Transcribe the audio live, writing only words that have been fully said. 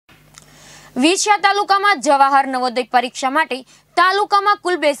વિછિયા તાલુકામાં જવાહર નવોદય પરીક્ષા માટે તાલુકામાં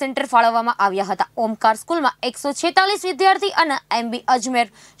કુલ 2 સેન્ટર ફાળવવામાં આવ્યા હતા। ઓમકાર સ્કૂલમાં 146 વિદ્યાર્થી અને એમ.બ અજમેર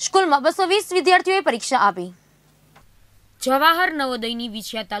સ્કૂલમાં 220 વિદ્યાર્થીઓએ પરીક્ષા આપી। જવાહર નવોદયની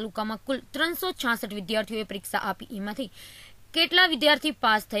વિછિયા તાલુકામાં કુલ 366 વિદ્યાર્થીઓએ પરીક્ષા આપી। એમાંથી કેટલા વિદ્યાર્થી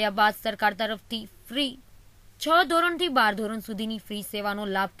પાસ થયા બાદ સરકાર તરફથી ફ્રી 6 ધોરણથી 12 ધોરણ સુધીની ફ્રી સેવાનો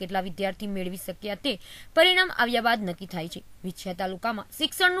લાભ કેટલા વિદ્યાર્થી મેળવી શક્યા તે પરિણામ આવ્યા બાદ નક્કી થાય છે। વિછિયા તાલુકામાં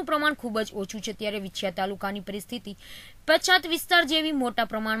શિક્ષણનું પ્રમાણ ખૂબ જ ઓછું છે, ત્યારે વિછિયા તાલુકાની પરિસ્થિતિ પછાત વિસ્તાર જેવી મોટા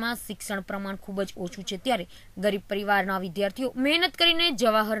પ્રમાણમાં શિક્ષણ પ્રમાણ ખૂબ જ ઓછું છે, ત્યારે ગરીબ પરિવારના વિદ્યાર્થીઓ મહેનત કરીને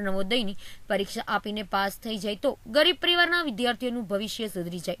જવાહર નવોદયની પરીક્ષા આપીને પાસ થઈ જાય તો ગરીબ પરિવારના વિદ્યાર્થીઓનું ભવિષ્ય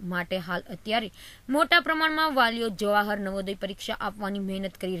સુધરી જાય। માટે હાલ અત્યારે મોટા પ્રમાણમાં વાલીઓ જવાહર નવોદય પરીક્ષા આપવાની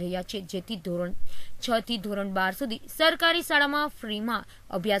મહેનત કરી રહ્યા છે, જેથી ધોરણ 6 થી ધોરણ 12 સુધી સરકારી શાળામાં ફ્રીમાં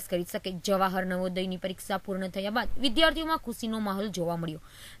અભ્યાસ કરી શકે। જવાહર નવોદયની પરીક્ષા પૂર્ણ થયા બાદ વિદ્યાર્થીઓમાં ખુશીનો માહોલ જોવા મળ્યો।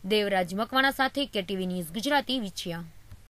 દેવરાજ મકવાણા સાથે કેટીવી ન્યૂઝ ગુજરાતી વિછિયા।